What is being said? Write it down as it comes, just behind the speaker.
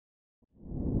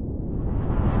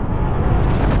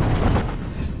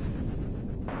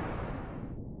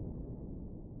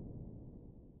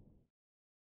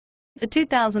The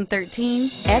 2013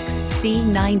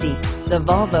 XC90. The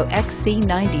Volvo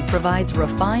XC90 provides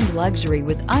refined luxury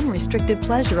with unrestricted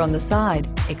pleasure on the side.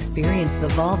 Experience the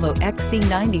Volvo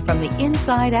XC90 from the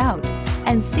inside out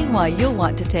and see why you'll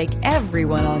want to take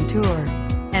everyone on tour.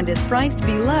 And is priced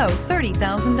below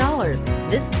 $30,000.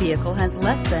 This vehicle has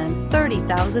less than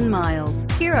 30,000 miles.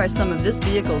 Here are some of this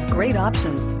vehicle's great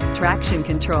options: traction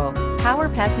control, power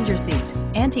passenger seat,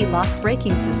 anti-lock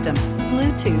braking system,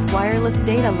 Bluetooth wireless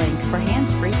data link for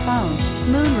hands-free phone,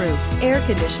 moonroof, air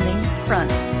conditioning, front,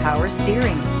 power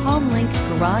steering, home link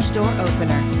garage door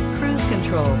opener, cruise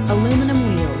control,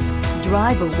 aluminum wheels.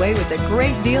 Drive away with a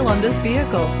great deal on this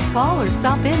vehicle. Call or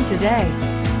stop in today.